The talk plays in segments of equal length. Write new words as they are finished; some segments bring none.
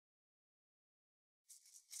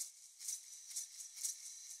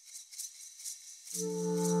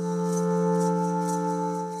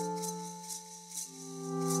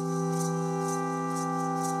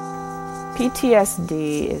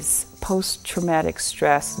PTSD is post-traumatic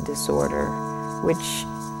stress disorder, which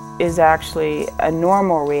is actually a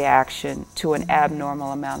normal reaction to an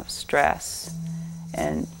abnormal amount of stress.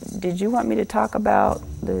 And did you want me to talk about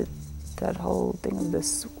that whole thing of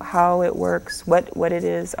this, how it works, what it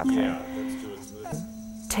is? Okay. Yeah, let's do it.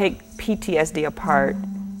 Take PTSD apart.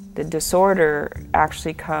 The disorder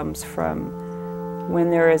actually comes from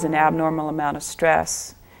when there is an abnormal amount of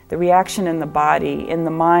stress. The reaction in the body, in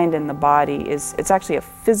the mind and the body, it's actually a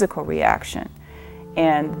physical reaction.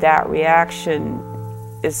 And that reaction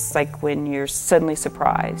is like when you're suddenly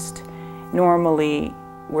surprised. Normally,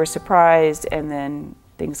 we're surprised and then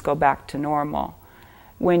things go back to normal.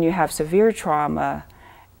 When you have severe trauma,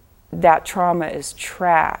 that trauma is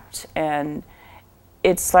trapped, and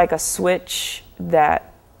it's like a switch that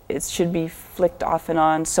it should be flicked off and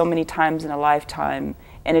on so many times in a lifetime,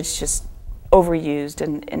 and it's just overused,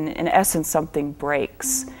 and in essence something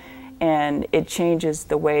breaks, and it changes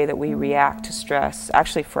the way that we react to stress,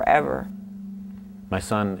 actually forever. My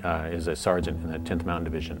son is a sergeant in the 10th Mountain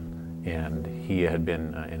Division, and he had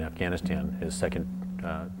been in Afghanistan his second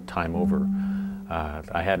time over.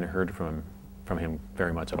 I hadn't heard from him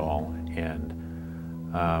very much at all, and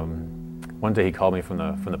one day he called me from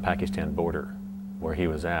the Pakistan border where he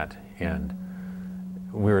was at, and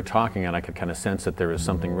we were talking, and I could kind of sense that there was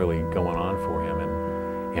something really going on for him,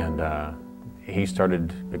 and he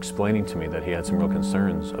started explaining to me that he had some real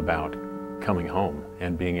concerns about coming home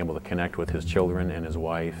and being able to connect with his children and his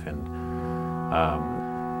wife, and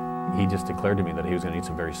he just declared to me that he was going to need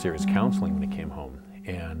some very serious counseling when he came home,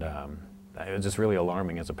 and it was just really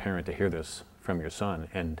alarming as a parent to hear this from your son,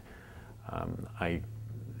 and it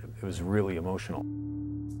was really emotional.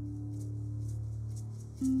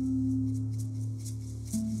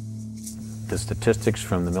 The statistics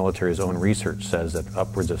from the military's own research says that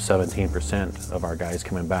upwards of 17% of our guys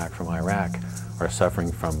coming back from Iraq are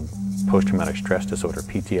suffering from post-traumatic stress disorder,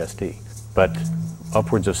 PTSD. But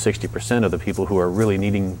upwards of 60% of the people who are really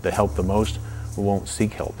needing the help the most won't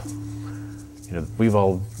seek help. You know, we've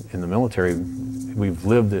all, in the military, we've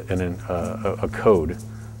lived in a code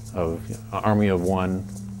of Army of One,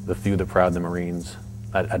 the few, the proud, the Marines,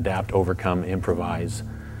 adapt, overcome, improvise.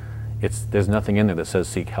 There's nothing in there that says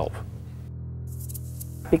seek help.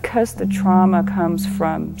 Because the trauma comes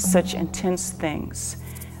from such intense things,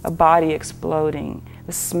 a body exploding,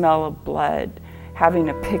 the smell of blood, having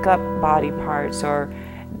to pick up body parts, or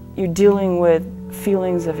you're dealing with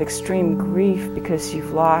feelings of extreme grief because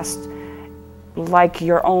you've lost, like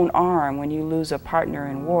your own arm when you lose a partner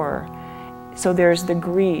in war. So there's the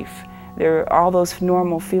grief. There are all those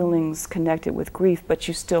normal feelings connected with grief, but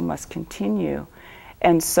you still must continue.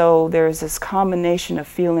 And so there's this combination of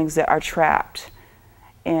feelings that are trapped,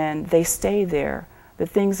 and they stay there. The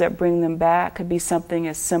things that bring them back could be something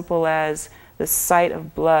as simple as the sight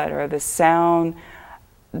of blood or the sound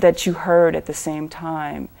that you heard at the same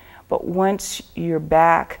time. But once you're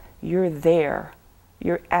back, you're there.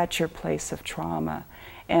 You're at your place of trauma.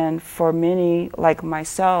 And for many, like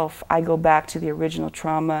myself, I go back to the original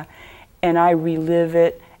trauma and I relive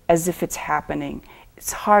it as if it's happening.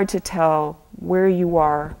 It's hard to tell where you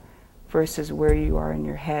are versus where you are in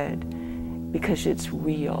your head because it's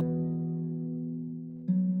real.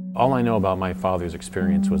 All I know about my father's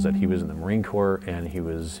experience was that he was in the Marine Corps and he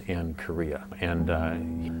was in Korea. And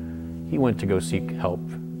he went to go seek help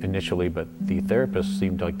initially, but the therapists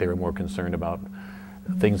seemed like they were more concerned about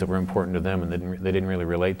things that were important to them, and they didn't really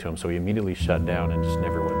relate to him. So he immediately shut down and just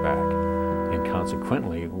never went back. And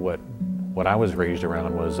consequently, what I was raised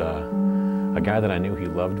around was a guy that I knew he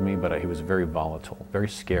loved me, but he was very volatile, very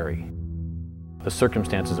scary. The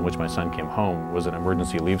circumstances in which my son came home was an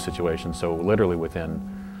emergency leave situation, so literally within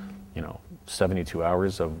 72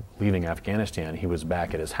 hours of leaving Afghanistan, he was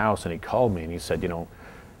back at his house, and he called me and he said,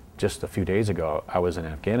 just a few days ago I was in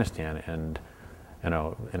Afghanistan and in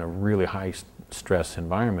a really high stress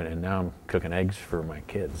environment, and now I'm cooking eggs for my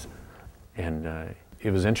kids. And it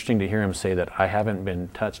was interesting to hear him say that I haven't been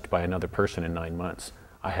touched by another person in 9 months.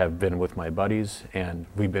 I have been with my buddies, and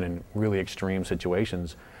we've been in really extreme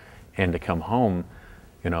situations, and to come home,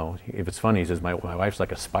 if it's funny, he says, my wife's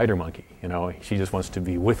like a spider monkey, she just wants to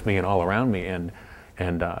be with me and all around me, and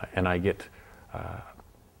I get to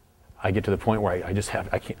the point where I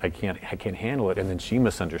can't handle it, and then she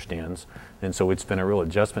misunderstands, and so it's been a real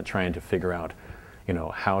adjustment trying to figure out,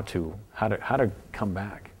 how to come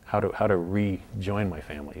back, how to rejoin my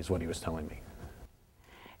family, is what he was telling me.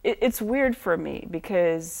 It's weird for me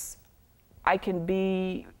because I can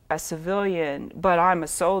be a civilian, but I'm a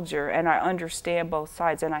soldier, and I understand both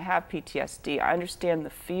sides, and I have PTSD. I understand the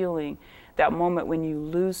feeling, that moment when you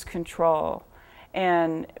lose control.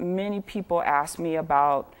 And many people ask me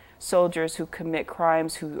about soldiers who commit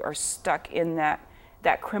crimes, who are stuck in that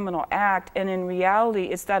criminal act, and in reality,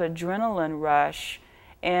 it's that adrenaline rush,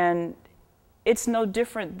 and it's no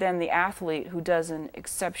different than the athlete who does an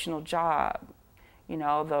exceptional job. You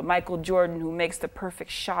know, the Michael Jordan who makes the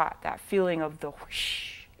perfect shot, that feeling of the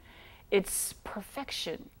whoosh. It's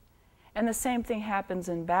perfection. And the same thing happens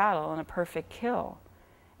in battle in a perfect kill.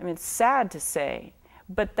 I mean, it's sad to say,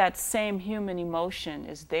 but that same human emotion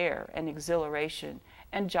is there, and exhilaration,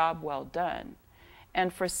 and job well done.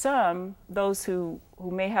 And for some, those who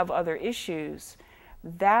may have other issues,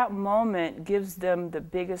 that moment gives them the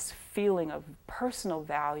biggest feeling of personal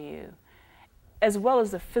value, as well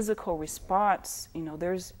as the physical response. You know,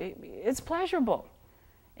 it's pleasurable.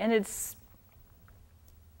 And it's,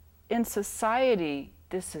 in society,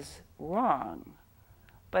 this is wrong.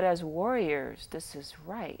 But as warriors, this is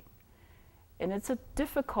right. And it's a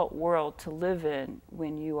difficult world to live in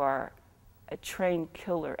when you are a trained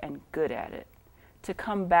killer and good at it. To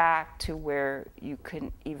come back to where you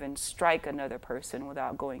couldn't even strike another person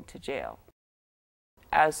without going to jail.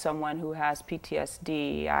 As someone who has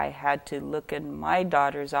PTSD, I had to look in my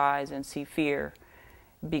daughter's eyes and see fear,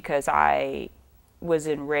 because I was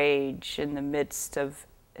enraged in the midst of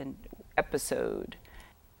an episode.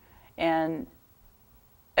 And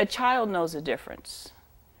a child knows a difference.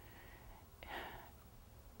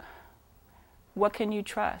 What can you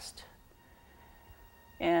trust?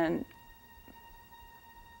 And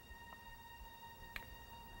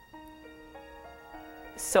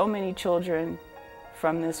so many children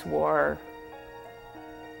from this war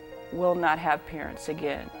will not have parents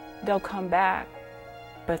again. They'll come back,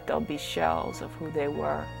 but they'll be shells of who they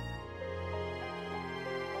were.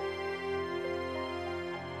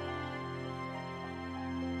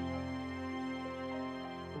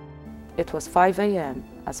 It was 5 a.m.,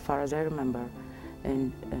 as far as I remember,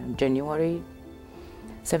 in January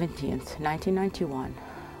 17th, 1991,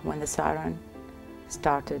 when the siren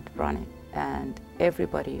started running, and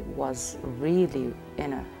everybody was really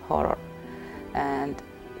in a horror. And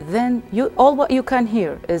then all what you can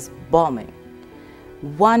hear is bombing,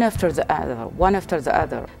 one after the other, one after the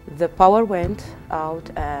other. The power went out,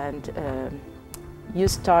 and you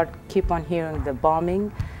keep on hearing the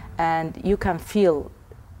bombing, and you can feel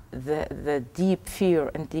the deep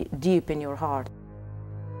fear and deep in your heart.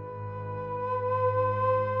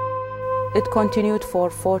 It continued for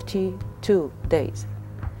 42 days.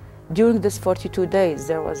 During this 42 days,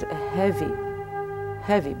 there was a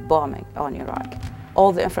heavy bombing on Iraq.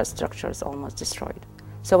 All the infrastructure is almost destroyed.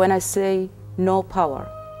 So when I say no power,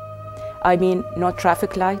 I mean no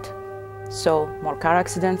traffic light, so more car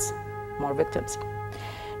accidents, more victims.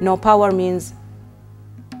 No power means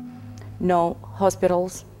no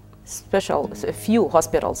hospitals, a few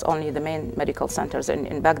hospitals, only the main medical centers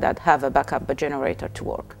in Baghdad have a backup generator to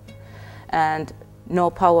work. And no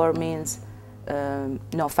power means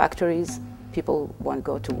no factories, people won't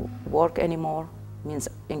go to work anymore, means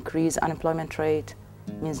increased unemployment rate,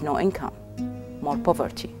 means no income, more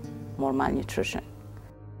poverty, more malnutrition.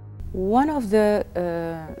 One of the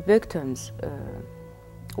victims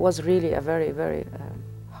was really a very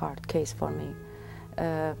hard case for me.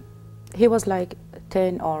 He was like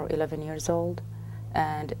 10 or 11 years old,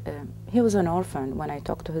 and he was an orphan. When I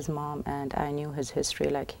talked to his mom and I knew his history,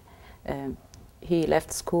 like he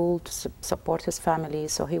left school to support his family,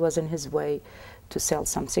 so he was in his way to sell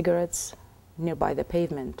some cigarettes nearby the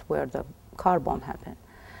pavement where the car bomb happened.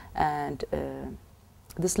 And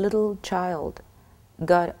this little child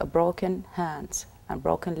got broken hands and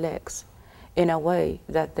broken legs in a way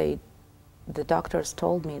that the doctors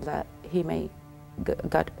told me that he may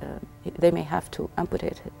they may have to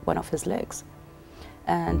amputate one of his legs.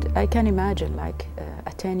 And I can imagine, like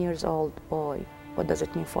a 10 years old boy, what does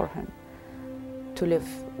it mean for him to live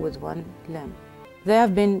with one limb? They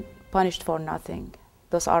have been punished for nothing.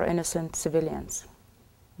 Those are innocent civilians.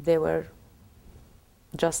 They were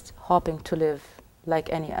just hoping to live like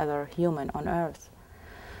any other human on earth.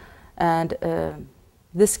 And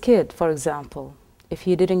this kid, for example, if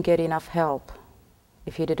he didn't get enough help,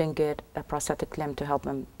 if he didn't get a prosthetic limb to help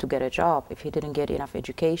him to get a job, if he didn't get enough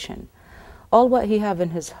education, all what he have in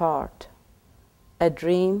his heart, a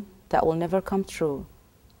dream that will never come true,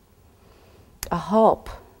 a hope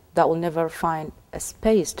that will never find a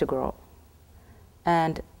space to grow,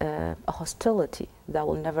 and a hostility that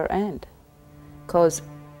will never end. Because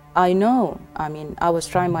I was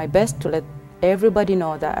trying my best to let everybody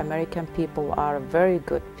know that American people are very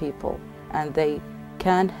good people, and they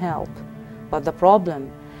can help. But the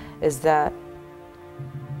problem is that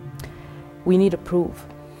we need a proof.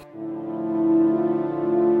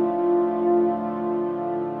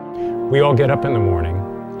 We all get up in the morning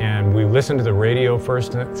and we listen to the radio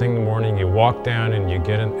first thing in the morning. You walk down and you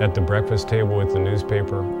get at the breakfast table with the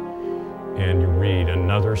newspaper and you read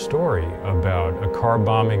another story about a car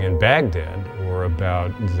bombing in Baghdad, or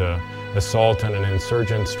about the assault on an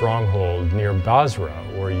insurgent stronghold near Basra,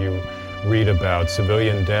 or you read about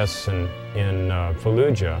civilian deaths in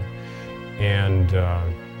Fallujah. And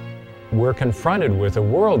we're confronted with a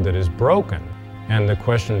world that is broken. And the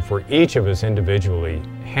question for each of us individually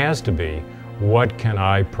has to be, what can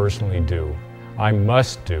I personally do? I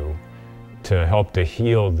must do to help to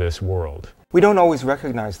heal this world. We don't always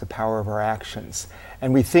recognize the power of our actions,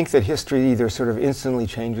 and we think that history either sort of instantly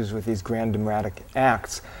changes with these grand dramatic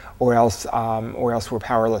acts, or else we're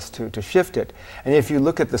powerless to shift it. And if you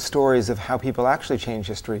look at the stories of how people actually change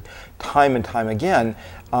history time and time again,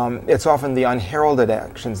 it's often the unheralded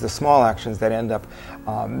actions, the small actions, that end up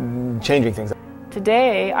changing things.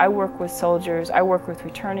 Today, I work with soldiers, I work with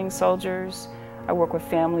returning soldiers, I work with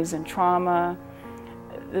families in trauma.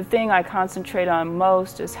 The thing I concentrate on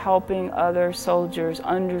most is helping other soldiers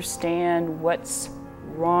understand what's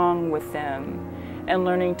wrong with them and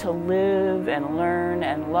learning to live and learn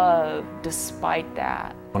and love despite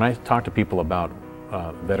that. When I talk to people about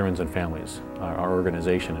veterans and families, our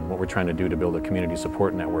organization, and what we're trying to do to build a community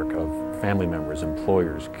support network of family members,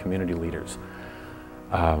 employers, community leaders,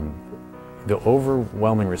 the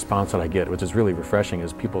overwhelming response that I get, which is really refreshing,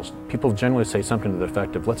 is people generally say something to the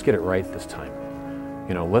effect of, let's get it right this time.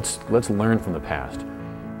 You know, let's learn from the past.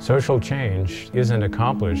 Social change isn't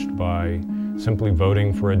accomplished by simply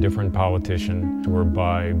voting for a different politician or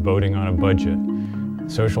by voting on a budget.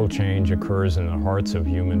 Social change occurs in the hearts of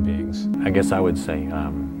human beings. I guess I would say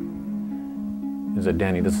is that,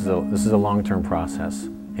 Danny, this is a long-term process,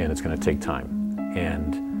 and it's going to take time,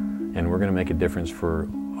 and we're going to make a difference for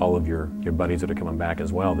all of your buddies that are coming back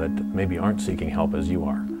as well, that maybe aren't seeking help as you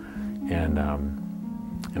are, and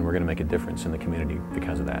we're going to make a difference in the community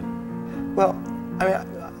because of that. Well, I mean,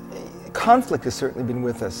 conflict has certainly been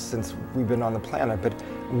with us since we've been on the planet, but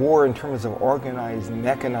war in terms of organized,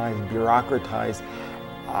 mechanized, bureaucratized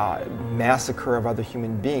massacre of other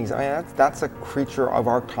human beings, I mean, that's a creature of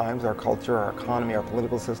our times, our culture, our economy, our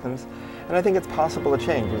political systems, and I think it's possible to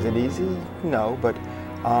change. Is it easy? No, but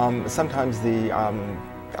sometimes the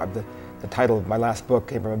title of my last book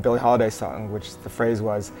came from a Billie Holiday song, which the phrase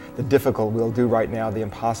was, "The difficult we'll do right now, the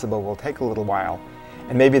impossible will take a little while."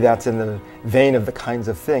 And maybe that's in the vein of the kinds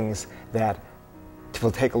of things that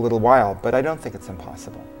will take a little while, but I don't think it's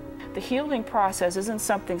impossible. The healing process isn't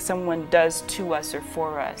something someone does to us or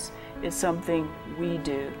for us. It's something we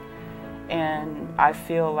do. And I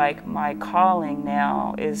feel like my calling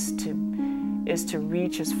now is to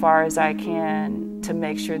reach as far as I can to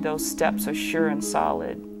make sure those steps are sure and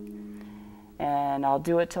solid. And I'll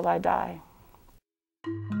do it till I die.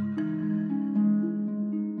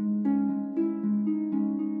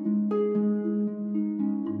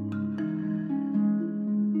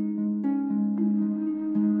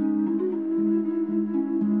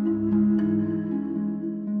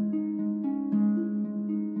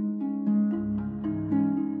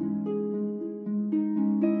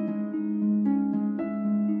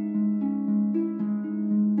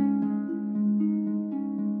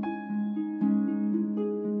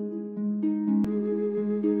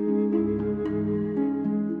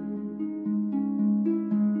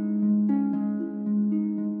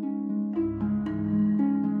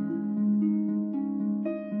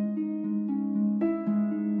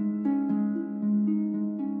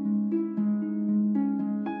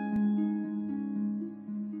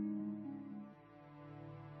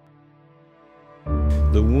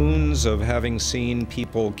 The wounds of having seen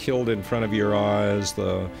people killed in front of your eyes,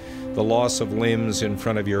 the loss of limbs in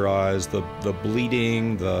front of your eyes, the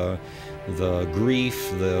bleeding, the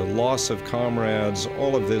grief, the loss of comrades,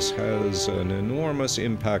 all of this has an enormous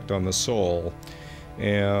impact on the soul.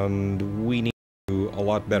 And we need to do a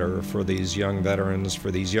lot better for these young veterans,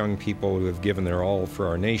 for these young people who have given their all for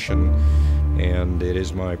our nation. And it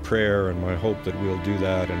is my prayer and my hope that we'll do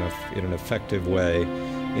that in an effective way,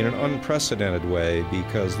 in an unprecedented way,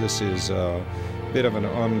 because this is a bit of an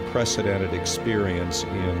unprecedented experience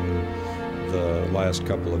in the last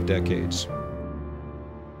couple of decades.